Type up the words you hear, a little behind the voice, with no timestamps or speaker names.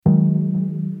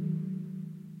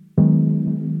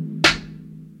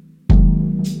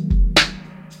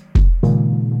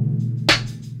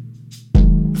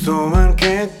望まぬ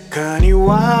結果に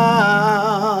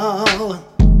は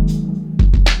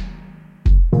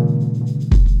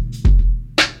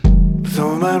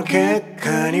望まぬ結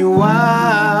果には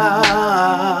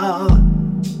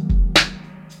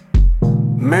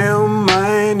目の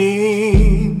前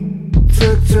につ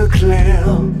くづくれる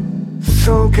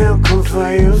そうかこと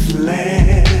は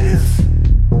useless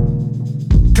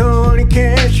取り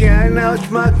消し合い直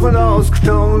し巻き戻すこ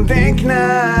ともでき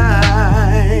な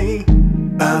い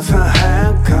朝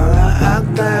早くからあっ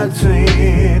たやつ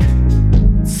に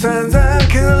散々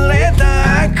削れ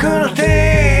た悪の手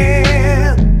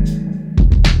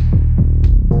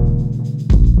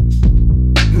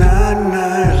なんな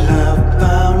ら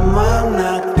ばま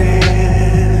なくて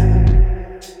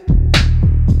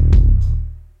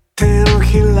手の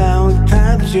ひらを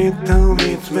ただじっと見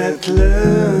つめて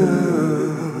る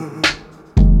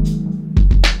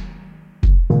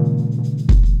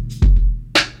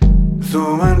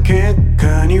望まぬ結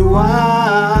果に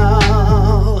は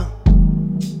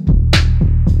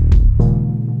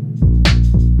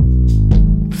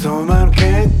望まぬ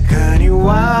結果に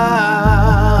は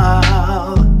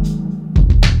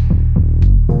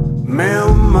目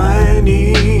の前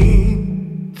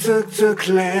につくづ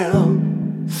くれる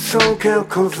そうか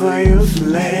ことは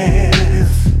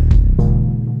useless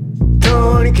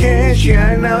取り消し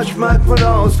合い直し巻き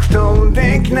戻すことも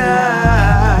でき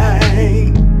な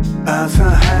い朝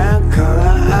早くか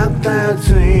らあったやつ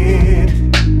に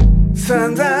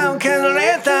散々削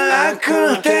れた悪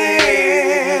の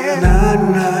手な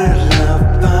んなら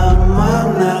ばま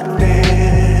なくて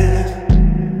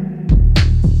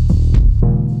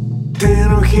手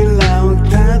のひらを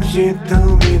ただじっと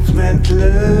見つめて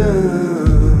る